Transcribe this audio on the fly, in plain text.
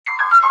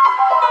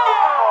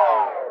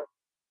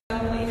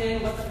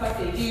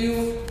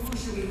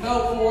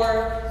vote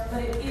for,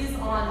 but it is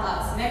on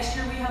us. Next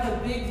year we have a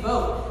big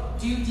vote.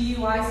 Do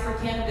DUIs for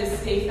cannabis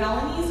stay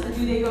felonies, or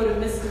do they go to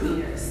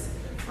misdemeanors,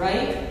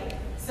 right?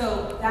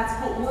 So that's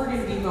what we're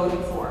going to be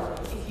voting for.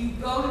 If you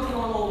go to the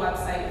normal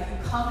website, if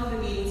you come to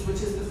the meetings,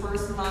 which is the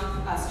first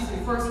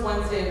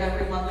Wednesday of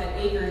every month at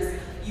Acres,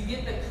 you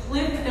get the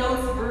Cliff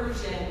Notes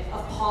version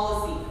of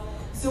policy.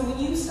 So when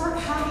you start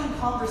having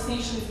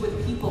conversations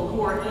with people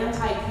who are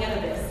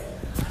anti-cannabis,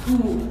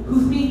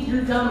 who think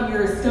you're dumb and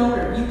you're a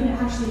stoner, you can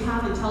actually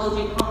have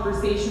intelligent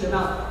conversation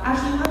about,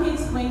 actually, let me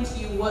explain to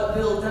you what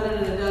Bill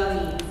da-da-da-da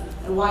means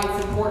and why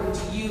it's important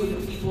to you,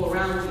 the people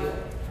around you.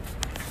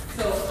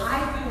 So I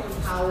feel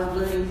empowered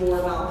learning more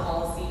about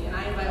policy, and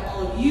I invite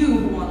all of you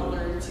who want to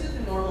learn to the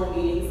normal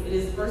meetings. It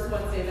is the first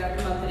Wednesday of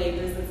every month at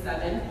Acres at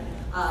 7.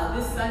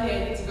 This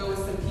Sunday I get to go with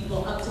some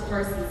people up to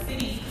Carson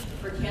City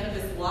for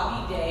Cannabis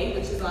Lobby Day,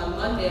 which is on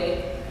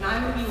Monday, and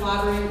I'm going to be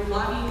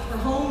lobbying for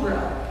home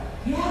grow.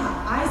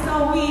 Yeah, I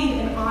sell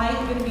weed, and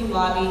I'm going to be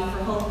lobbying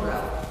for home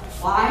grow.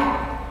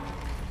 Why?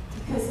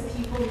 Because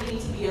people need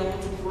to be able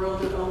to grow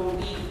their own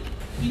weed.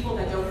 People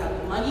that don't have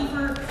the money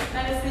for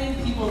medicine,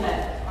 people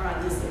that are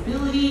on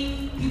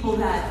disability, people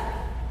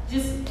that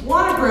just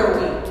want to grow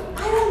weed.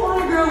 I don't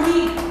want to grow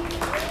weed,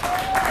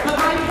 but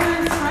my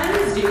parents'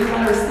 friends do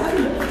that are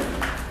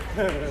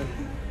 70.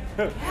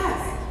 Yes,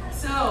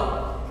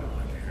 so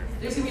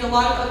there's going to be a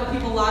lot of other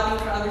people lobbying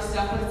for other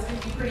stuff, but it's going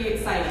to be pretty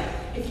exciting.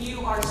 If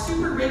you are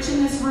super rich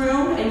in this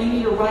room and you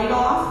need a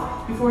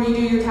write-off before you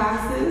do your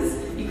taxes,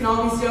 you can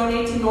always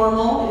donate to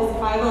Normal. It is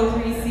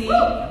 503c.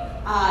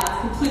 It's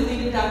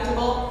completely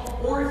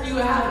deductible. Or if you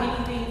have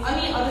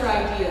any other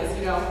ideas,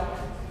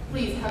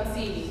 please come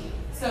see me.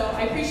 So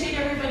I appreciate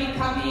everybody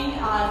coming.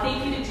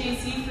 Thank you to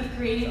JC for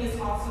creating this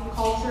awesome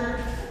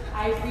culture.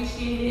 I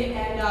appreciate it,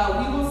 and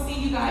we will see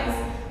you guys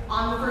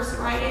on the first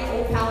Friday.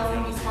 Old Pal is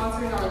going to be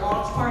sponsoring our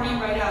launch party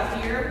right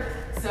out here.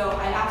 So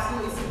I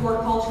absolutely support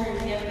culture and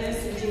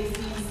cannabis and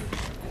JC's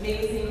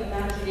amazing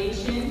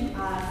imagination.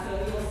 So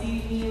you'll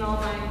see me and all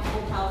my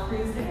Old Pal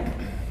crews there.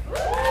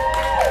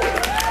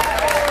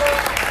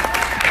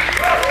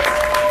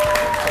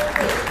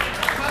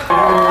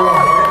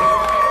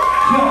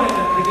 Killing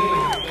the game.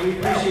 We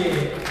appreciate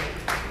it.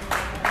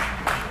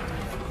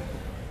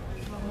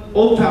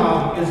 Old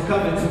Pal is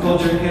coming to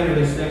Culture and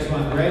Cannabis next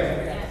month,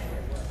 right?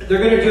 They're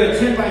going to do a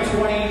 10 by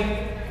 20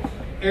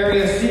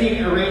 area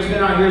seating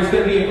arrangement out here. It's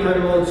going to be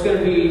incredible. It's going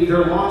to be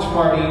their launch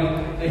party.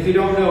 And if you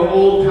don't know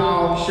Old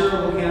Pal,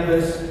 shareable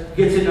cannabis,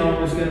 get to know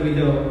them. It's going to be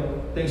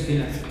dope. Thanks,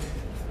 Tina.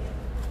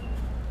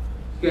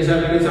 You guys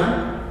having a good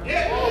time?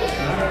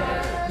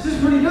 Yeah. This is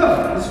pretty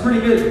dope. This is pretty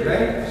good,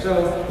 right?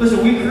 So,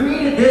 listen, we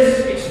created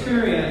this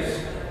experience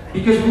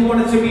because we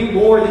want it to be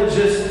more than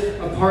just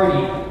a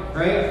party,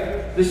 right?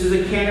 This is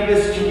a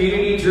cannabis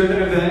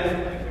community-driven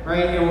event,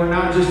 right? And we're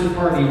not just a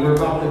party. We're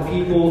about the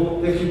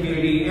people, the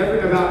community,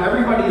 about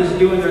everybody that's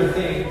doing their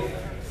thing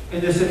in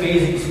this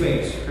amazing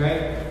space,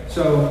 right?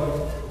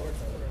 So,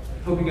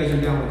 hope you guys are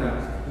down with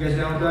that. You guys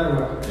down with that or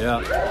what? Yeah.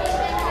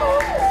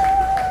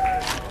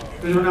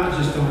 Because we're not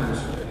just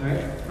donors,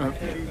 right?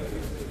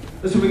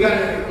 Listen, we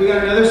got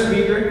another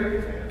speaker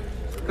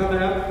coming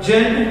up.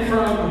 Jen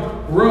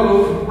from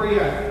Rove. Where you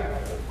at?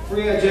 Where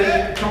you at,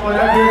 Jen? Come on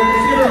up here.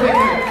 Let's get her right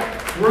here.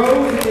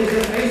 Rove is an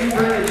amazing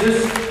brand that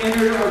just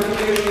entered our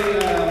community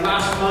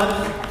last month.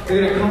 They're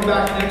going to come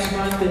back next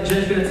month, and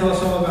Jen's going to tell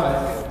us all about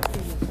it.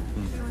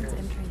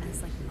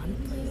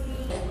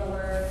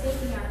 We're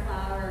taking our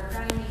flower,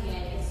 grinding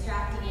it,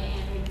 extracting it,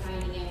 and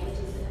refining it, which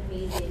is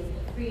amazing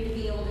for you to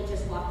be able to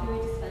just walk through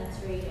a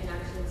dispensary and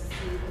actually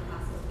see the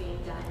process being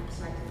done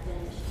start to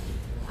finish.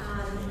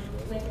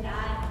 With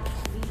that,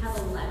 we have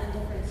 11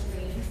 different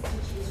strains to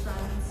choose from,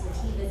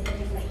 sativas,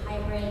 indicas,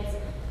 hybrids,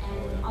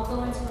 and I'll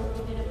go into a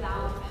little bit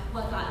about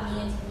what got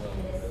me into the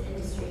cannabis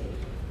industry.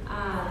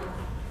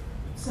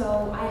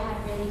 So I had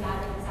really bad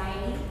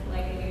anxiety,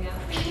 like I do now.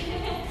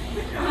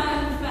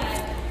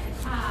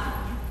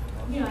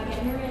 I get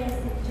nervous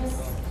and just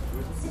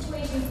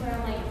situations where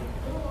I'm like,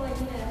 oh, I need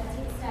to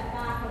take a step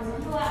back. I was like,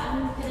 you know what, I'm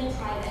gonna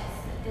try this.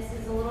 This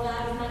is a little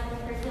out of my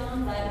curriculum,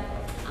 but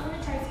I'm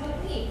gonna try to smoke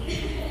weed.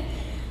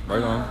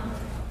 Right on.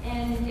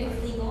 And it was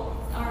legal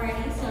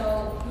already,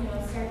 so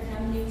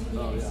I'm new to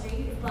the industry,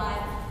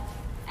 but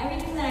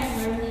everything that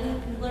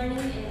I'm learning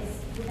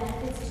is the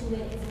benefits to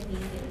it is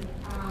amazing.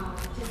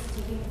 Just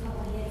taking a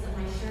couple of hits of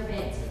my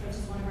sherbet, which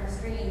is one of our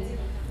strains,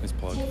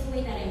 takes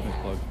away that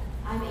anxiety.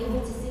 I'm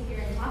able to sit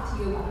here and talk to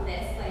you about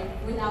this,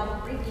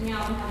 without freaking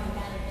out and having a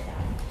panic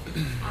attack.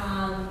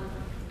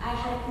 I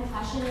had a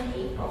concussion in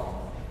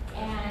April,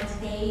 and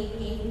they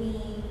gave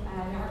me a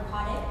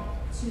narcotic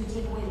to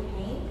take away the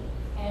pain.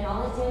 And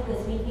all it did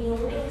was make me a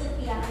little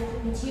lippy after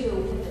taking 2,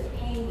 but the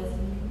pain was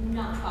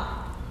not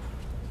gone.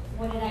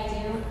 What did I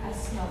do? I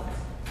smoked.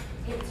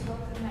 It took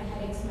my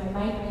headaches, my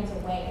migraines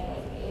away.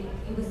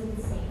 It was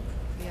insane.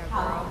 Yeah,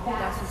 how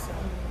fast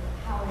and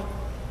how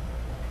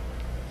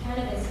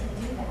cannabis can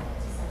do that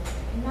to somebody.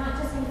 And not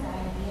just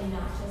anxiety and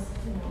not just,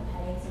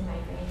 headaches and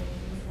migraines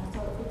and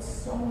things. It's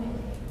so many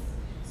things.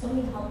 So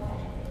many health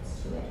benefits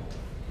to it.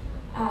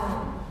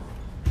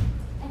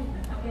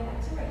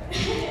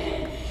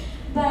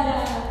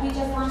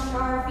 just launched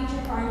our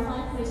featured farms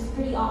line, which is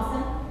pretty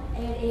awesome.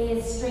 It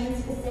is strain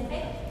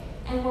specific,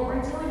 and what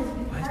we're doing is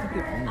we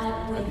partner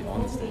up with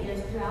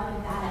cultivators throughout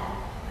Nevada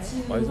to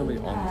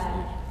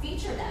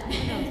feature them.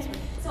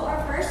 So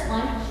our first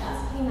one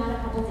just came out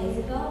a couple days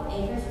ago.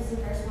 Acres was the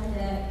first one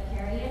to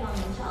carry it on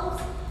their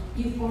shelves.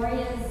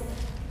 Euphoria's,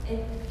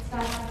 it's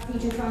got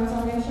featured farms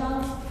on their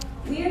shelves.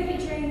 We are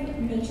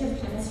featuring Nature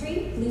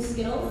Chemistry, Blue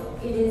Skittles.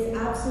 It is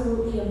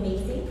absolutely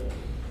amazing.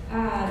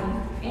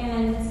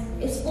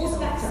 And it's full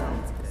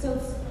spectrum. So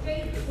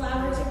straight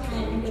flower to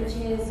pen, which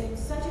is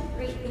such a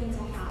great thing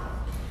to have.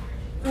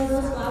 For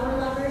those flower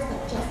lovers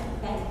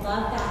that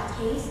love that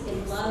taste, they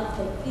love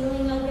the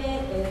feeling of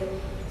it,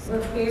 we're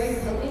very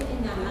potent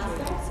in that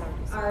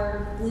aspect.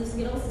 Our Blue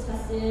Skittles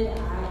tested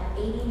at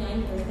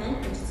 89%,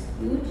 which is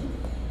huge,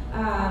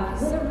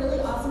 with a really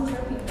awesome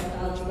terpene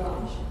profile as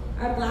well.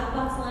 Our Black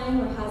Box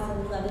line, which has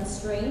 11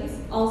 strains,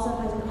 also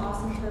has an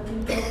awesome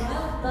terpene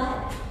profile,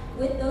 but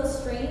with those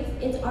strains,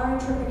 it's our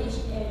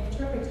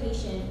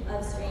interpretation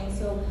of strains.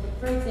 So,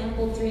 for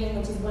example, Dream,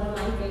 which is one of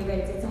my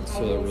favorites, it's a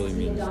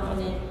high-density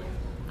dominant.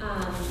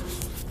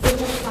 It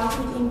has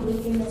coffee,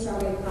 bleaching, the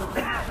strawberry pop,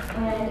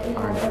 and in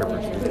our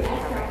organic fruit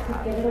extract to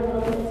give it a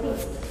little bit of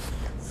taste.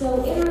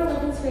 So in our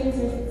 11 strains,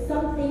 there's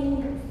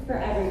something for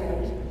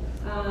everybody.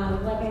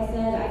 Like I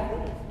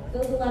said,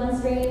 those 11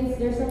 strains,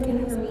 there's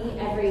something for me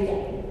every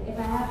day. If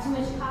I have too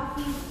much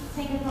coffee,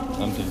 take a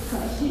couple of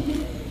push.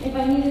 If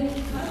I need a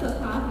cup of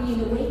coffee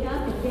to wake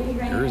up and get me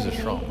ready for the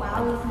day,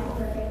 wow, this is my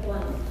perfect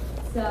one.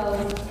 So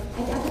I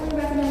definitely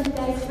recommend you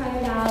guys try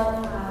it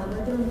out.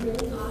 We're doing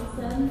really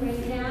awesome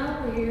right now.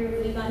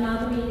 We got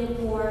nominated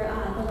for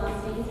the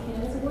Las Vegas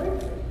Cannabis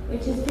Award,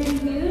 which is pretty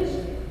huge.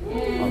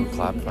 And if you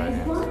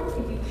guys want,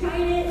 if you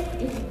tried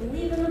it, if you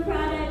believe in the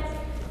product,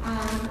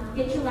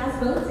 get your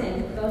last votes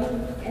in.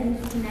 Voting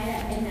ends tonight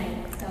at midnight.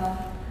 So,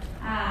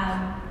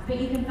 but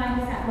you can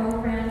find us at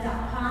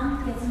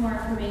roguebrand.com. Get some more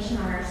information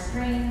on our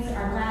strains,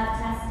 our lab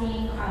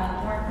testing,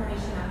 more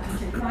information on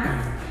featured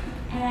farms.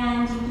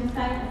 And you can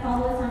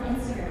follow us on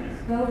Instagram.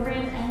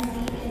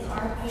 RogueBrandNZ is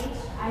our page.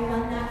 I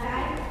run that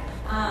guide.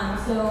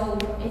 So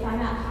if I'm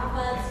at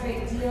pop-ups,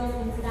 great deals,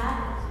 things of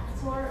that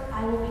sort,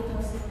 I will be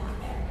posting that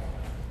there.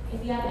 If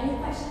you have any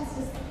questions,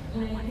 just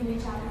you can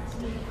reach out to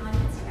me on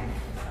Instagram.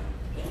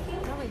 Thank you.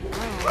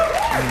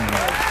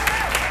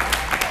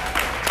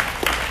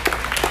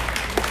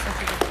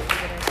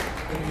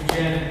 Thank you,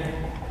 Jen.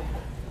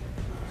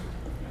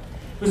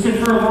 Listen,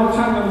 for a long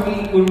time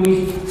when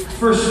we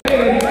first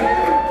started,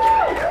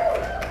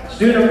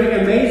 doing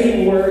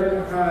amazing work.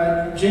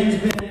 Jen's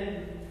been,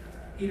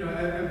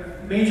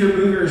 a major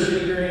mover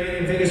shaker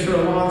in Vegas for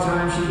a long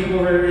time. She came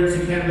over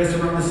into cannabis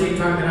around the same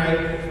time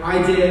that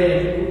I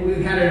did, and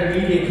we had an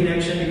immediate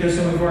connection because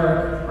some of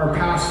our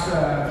past,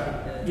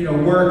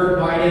 work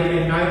collided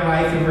in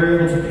nightlife, and we were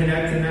able to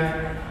connect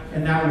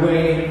in that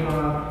way.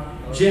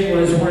 Jen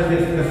was one of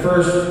the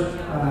first,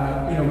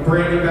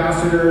 brand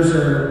ambassadors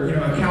or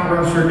account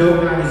reps for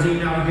Dope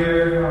Magazine out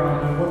here.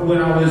 When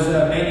I was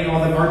managing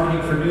all the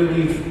marketing for New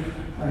Leaf.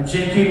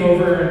 Jen came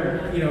over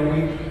and,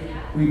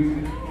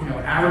 we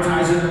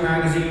advertised in the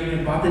magazine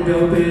and bought the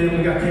dope in.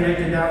 We got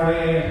connected that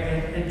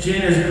way. And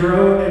Jen has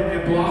grown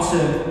and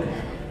blossomed,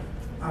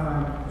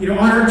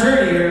 on her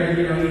journey here.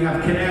 You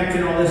have Connect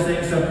and all this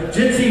thing. So,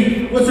 Jen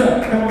T, what's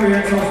up? Come over here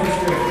and tell us what's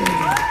good.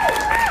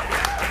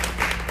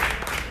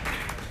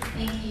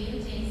 Thank you,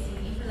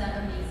 JC, for that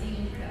amazing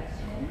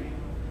introduction.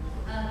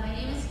 My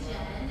name is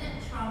Jen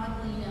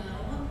Tramaglino.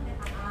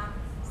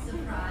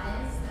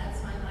 Surprise, that's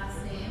my last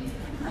name.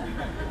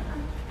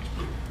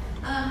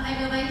 I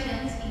go by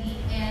Jen T,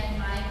 and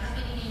my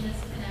company name is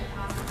Connect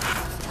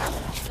Hospital.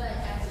 But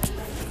as you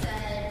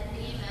said,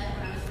 we met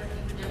when I was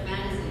working for Dope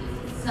Magazine.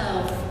 So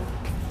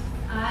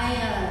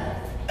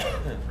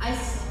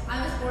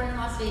I was born in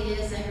Las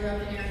Vegas. I grew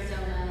up in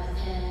Arizona,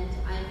 and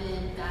I've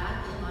been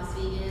back in Las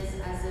Vegas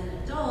as an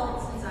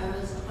adult since I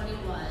was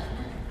 21.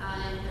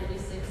 I'm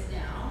 36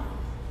 now,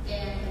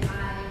 and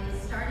I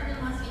started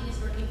in Las Vegas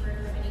working for a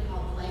company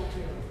called Life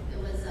Group. It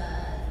was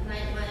a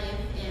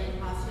nightlife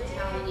and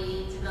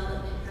hospitality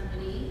development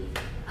company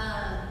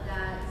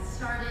that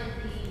started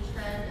the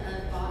trend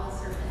of bottle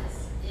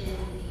service in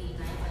the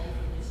nightlife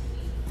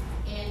industry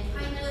and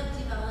kind of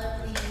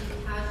developed the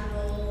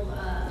casual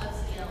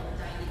upscale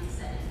dining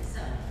setting.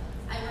 So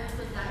I worked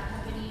with that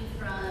company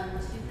from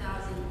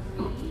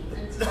 2003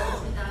 until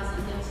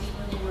 2015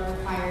 when they were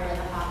acquired by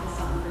the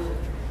Hakkasan Group.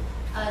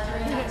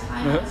 During that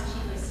time, I was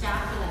chief of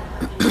staff for that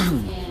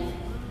company and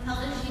held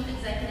a chief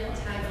executive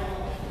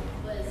title,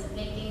 was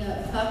making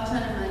a fuck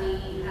ton of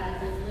money,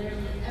 had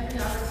literally every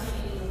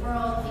opportunity in the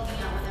world,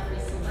 hanging out with every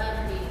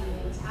celebrity,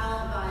 doing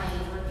talent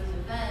buying, working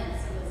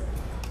events. It was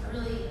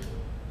really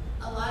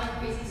a lot of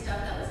crazy stuff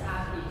that was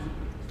happening.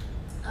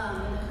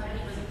 When the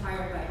company was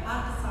acquired by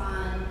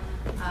Hakkasan,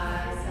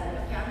 I said,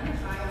 okay, I'm going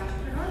to try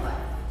entrepreneur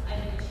life. I've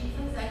been a chief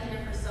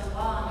executive for so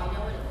long, I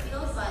know what it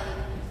feels like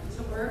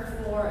to work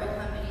for a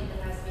company that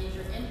has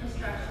major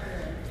infrastructure,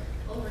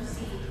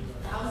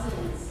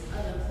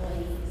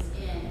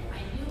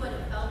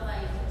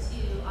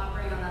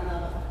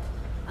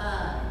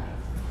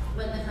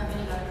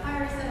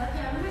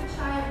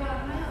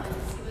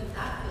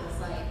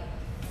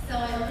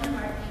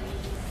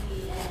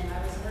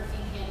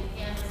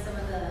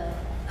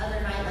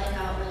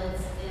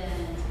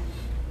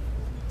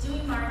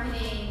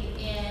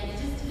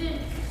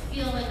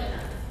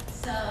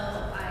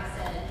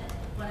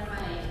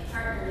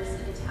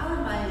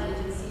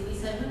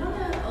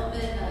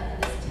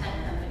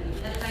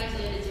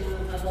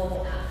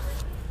 mobile app.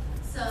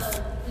 So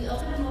we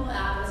opened a mobile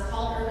app. It was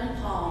called Urban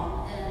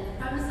Palm, and the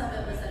premise of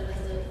it was that it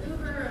was an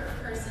Uber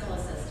of personal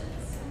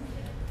assistance.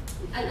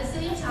 At the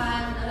same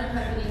time, another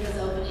company was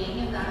opening,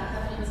 and that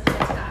company was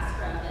called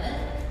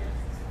TaskRabbit.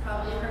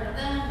 Probably heard of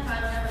them,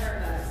 probably never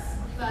heard of us.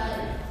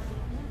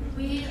 But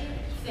we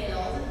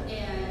failed,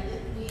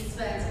 and we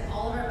spent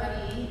all of our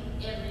money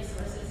and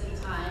resources and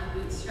time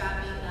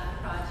bootstrapping that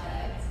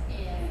project,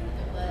 and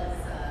it was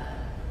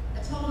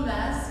a total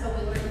mess, but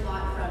we learned a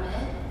lot from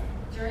it.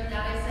 During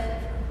that, I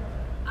said,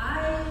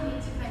 I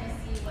need to kind of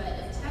see what,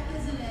 if tech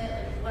isn't it,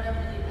 like, what I'm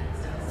going to do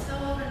next. I was so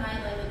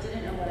overnight, like, I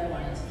didn't know what I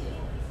wanted to do.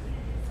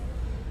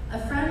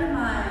 A friend of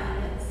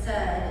mine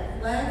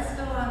said, let's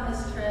go on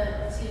this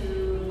trip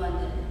to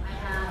London. I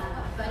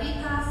have buddy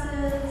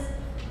passes,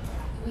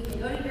 we can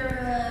go to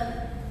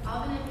Europe,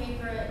 I'm going to pay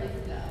for it, we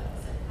can go. I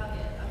said, fuck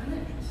it,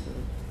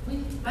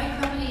 my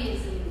company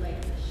is in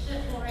like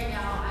shithole right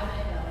now, I'm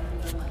going to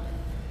go to London.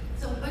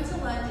 So we went to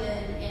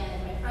London,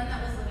 and my friend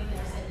that was living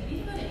there said, you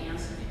need to go to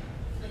Amsterdam.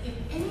 Like, if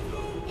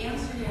anything,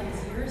 Amsterdam is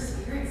your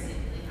spirit city.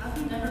 Like, how have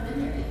you never been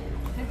there yet?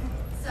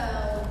 So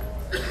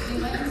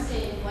we went and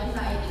stayed one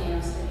night in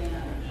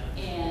Amsterdam,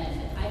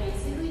 and I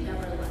basically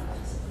never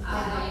left.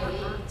 I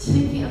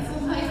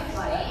canceled my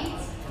flight,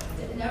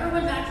 never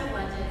went back to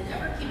London,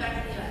 never came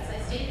back to the US.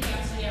 I stayed in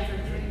Amsterdam for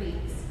 3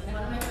 weeks with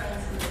one of my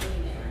friends who was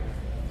living there.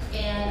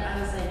 And I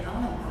was like, oh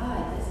my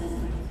God, this is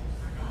my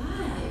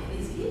vibe.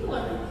 These people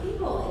are my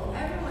people.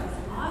 Like, everyone's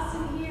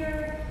awesome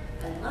here.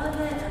 I love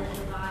it. I love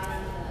the vibe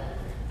in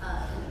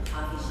the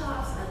coffee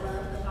shops. I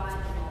love the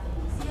vibe in all the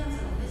museums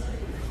and the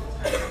history and the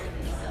culture and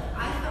everything. So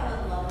I fell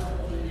in love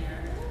with living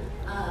there.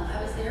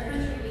 I was there for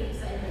 3 weeks.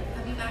 I ended up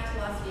coming back to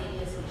Las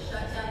Vegas. We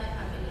shut down the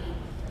company,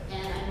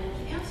 and I moved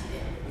to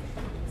Amsterdam.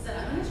 I said,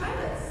 I'm going to try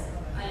this.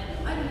 I have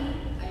no money.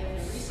 I have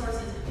no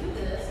resources to do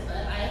this,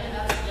 but I ended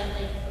up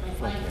getting my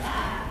flight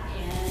back,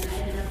 and I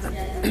ended up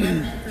getting an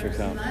apartment for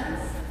 2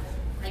 months.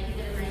 I could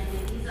get a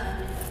 90-day visa.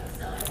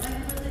 So I went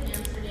and lived in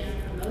Amsterdam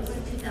for most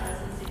of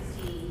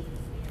 2016.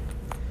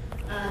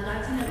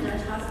 Got to know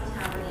Dutch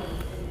hospitality,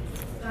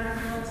 and got a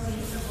real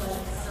taste of what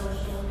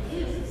social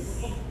is,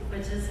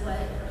 which is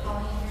what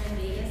calling here in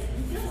Vegas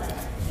can feel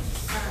like.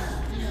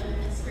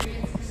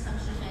 Experience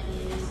consumption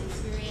menus,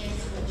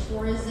 experience what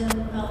tourism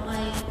felt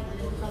like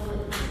with public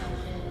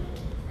consumption,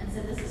 and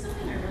said, this is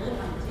something I really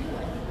want to do.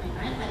 I think my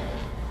nightlife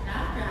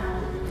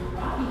background really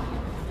brought me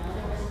here.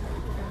 There was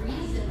a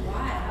reason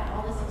why I have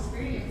all this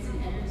experience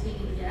in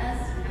entertaining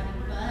guests and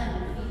having fun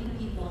and feeding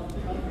people and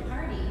throwing a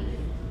party.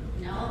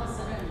 Now all of a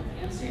sudden I'm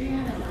in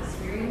Amsterdam and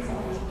experience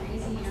all these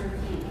crazy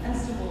European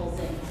festivals,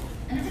 and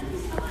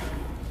everything's fine.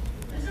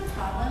 There's no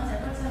problems.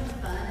 Everyone's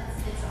having fun.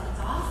 It's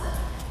awesome.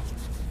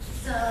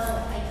 So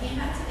I came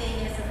back to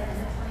Vegas at the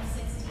end of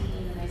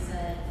 2016, and I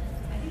said,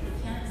 I think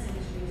the cannabis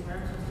industry is where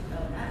I'm supposed to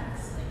go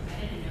next. Like,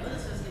 I didn't know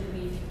this was going to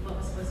be what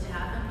was supposed to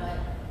happen, but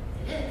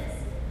it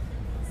is.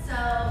 So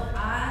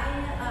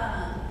I,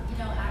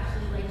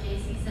 actually, like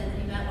JC said,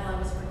 we met while I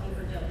was working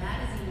for Dope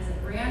Magazine as a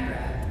brand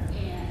rep,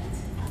 and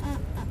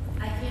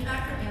I came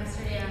back from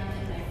Amsterdam,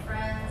 and my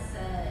friend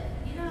said,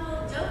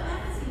 Dope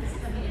Magazine is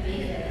coming to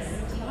Vegas.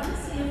 Do you want to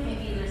see if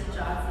maybe there's a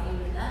job for you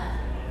with them?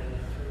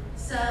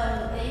 So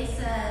they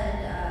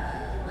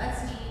said,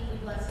 let's meet,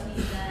 we'd love to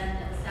meet them,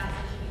 and staff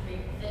should be a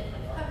great fit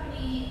with the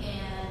company,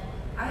 and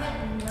I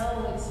had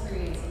no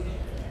experience in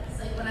this.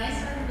 Like, when I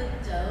started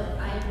with Dope,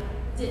 I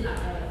did not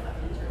know what a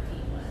fucking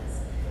terpene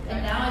was.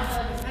 And now I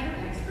feel like I'm kind of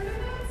an expert in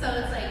it, so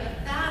it's like a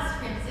fast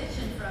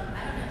transition from,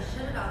 I don't know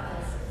shit about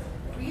this,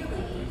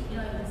 really.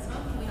 I've been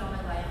smoking weed all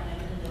my life, and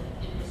I've been in the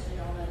industry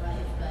all my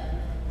life, but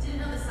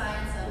didn't know the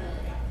science of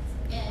it.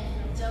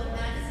 And Dope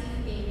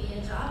Magazine gave me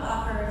a job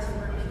offer to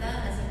work with them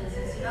as a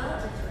business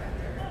development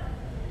director.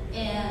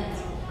 And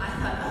I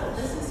thought, oh,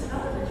 business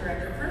development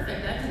director,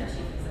 perfect. I'm the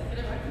chief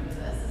executive. I can do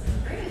this. This is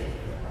great.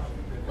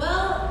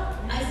 Well,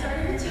 I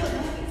started with Dope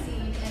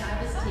Magazine, and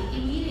I was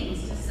taking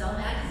meetings to sell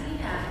magazine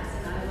ads,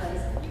 and I was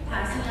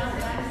passing out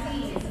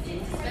magazines in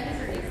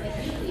dispensaries. Like,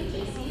 usually,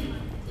 JC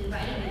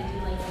invited me to do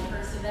like the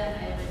first event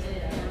I ever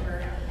did. I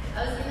remember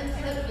I was in this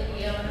clip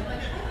video, and I'm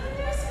like, I'm in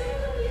there spinning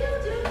the wheel,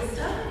 doing this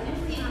stuff, and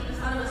everything. I just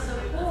thought it was so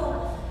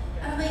cool.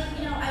 And I'm like,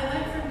 I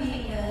went from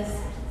being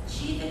this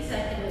chief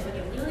executive with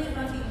a really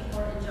fucking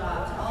important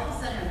job to all of a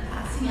sudden I'm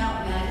passing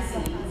out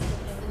magazines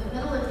in the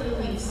middle of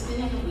doing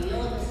spinning the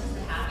wheel, and this is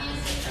the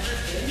happiest I've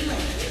ever been.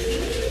 Like,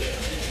 really?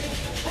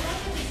 How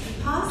could this be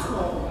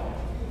possible?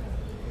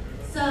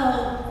 So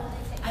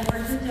I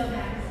worked with Dope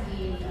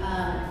Magazine.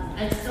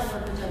 I still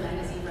work with Dope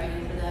Magazine,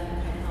 writing for them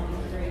and kind of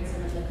helping curate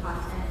some of the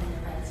content and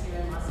events here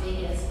in Las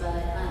Vegas. But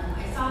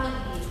I saw the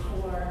need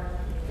for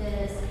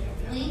this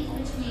link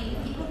between the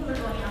people who are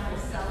going out there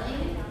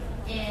selling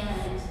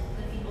and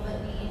the people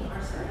that need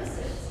our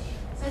services.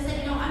 So I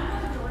said, I'm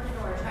going door to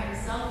door trying to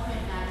sell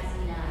print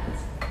magazine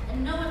ads,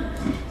 and no one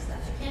understands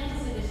that. The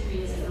cannabis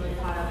industry isn't really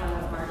caught up on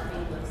what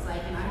marketing looks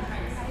like, and I'm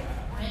trying to sell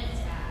print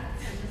ads,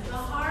 which is the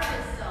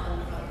hardest sell in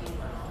the fucking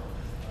world.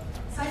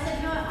 So I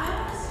said, I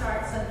want to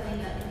start something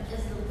that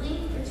is the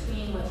link between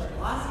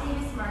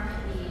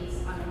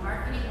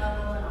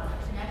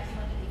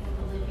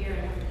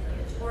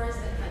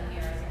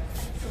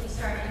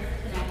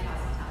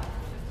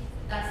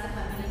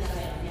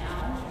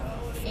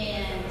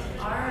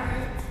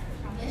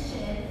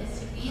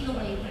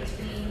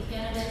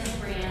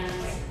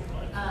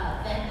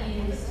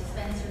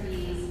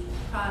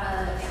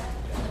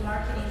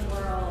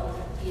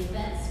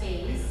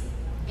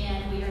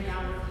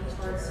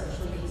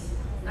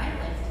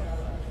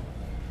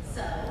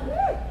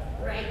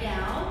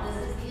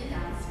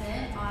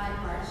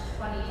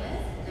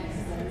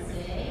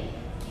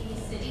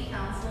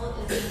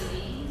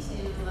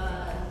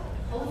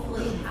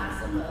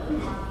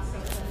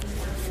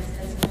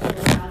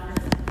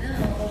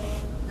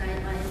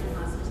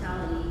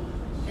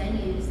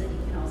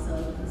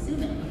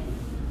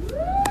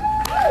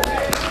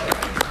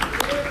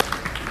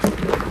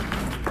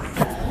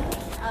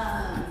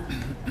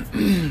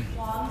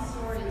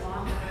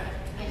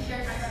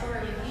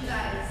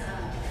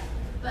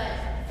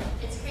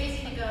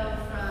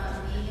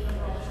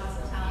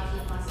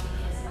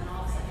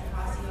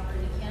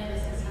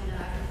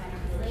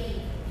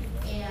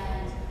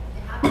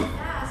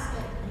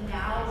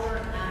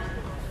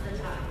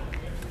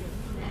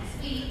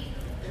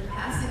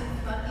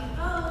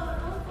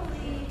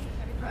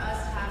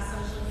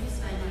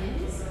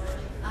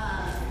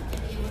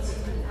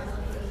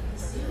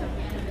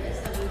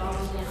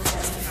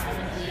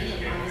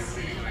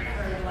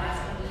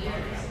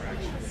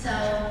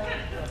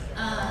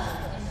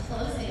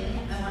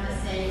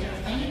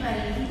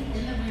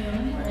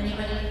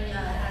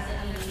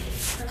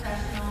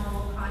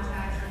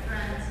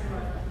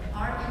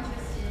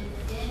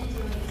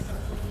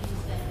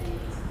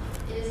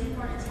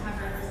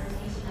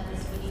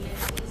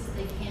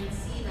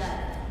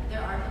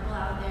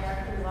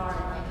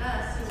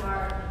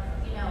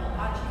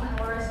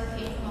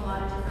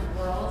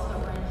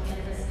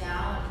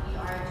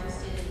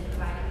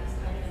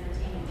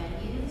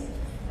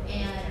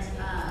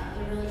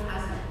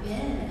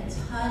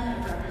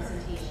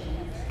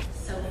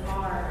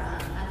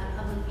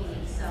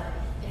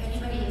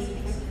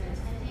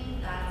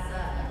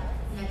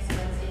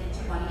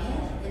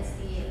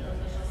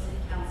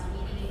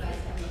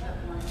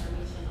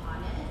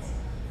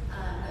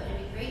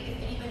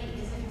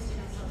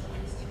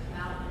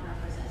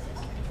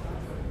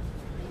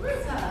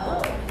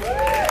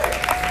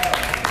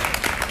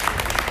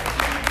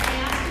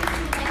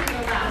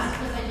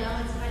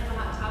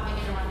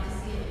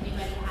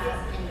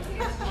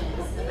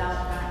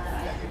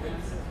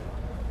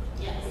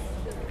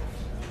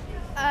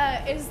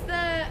is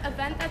the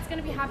event that's going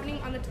to be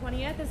happening on the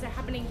 20th, is it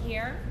happening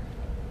here?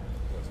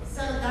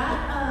 So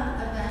that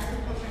event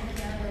with Culture and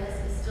Cannabis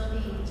is still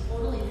being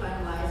totally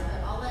finalized,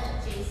 but I'll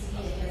let JC,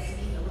 I guess,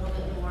 speak a little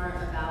bit more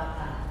about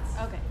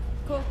that. Okay,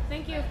 cool.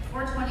 Thank you.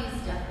 420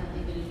 is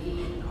definitely going to be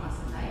an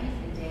awesome night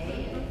and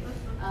day.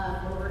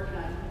 We're working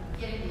on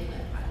getting the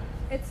event final.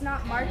 It's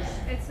not March.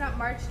 It's not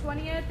March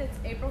 20th. It's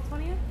April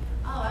 20th.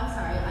 Oh, I'm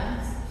sorry.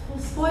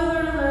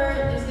 Spoiler alert.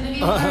 There's going to be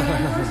a party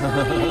on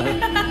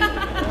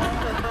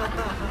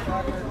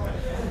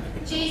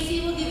 420. JC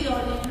will give you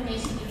all the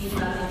information you need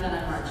about the event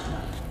on March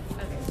 20th.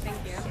 Okay, thank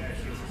you.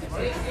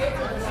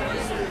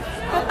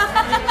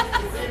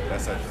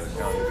 That's actually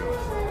how you do it.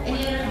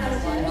 Any other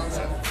questions?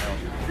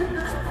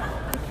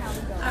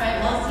 All right,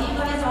 well, I'll see you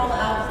guys all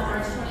out for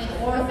March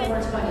 20th or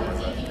 420th.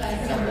 Thank you guys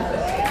so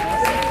much.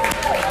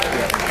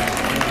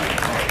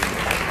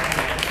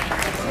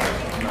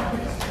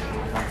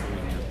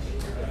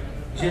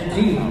 Gen T.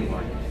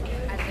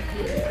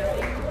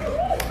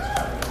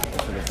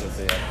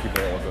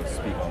 People all go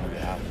speak on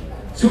behalf.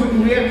 So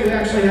we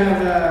actually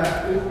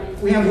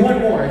have we have one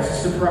more. It's a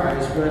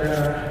surprise,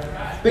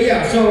 but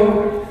yeah.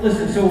 So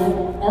listen.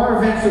 So our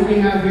events that we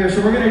have here.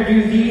 So we're going to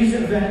do these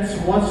events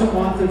once a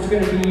month. It's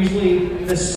going to be usually the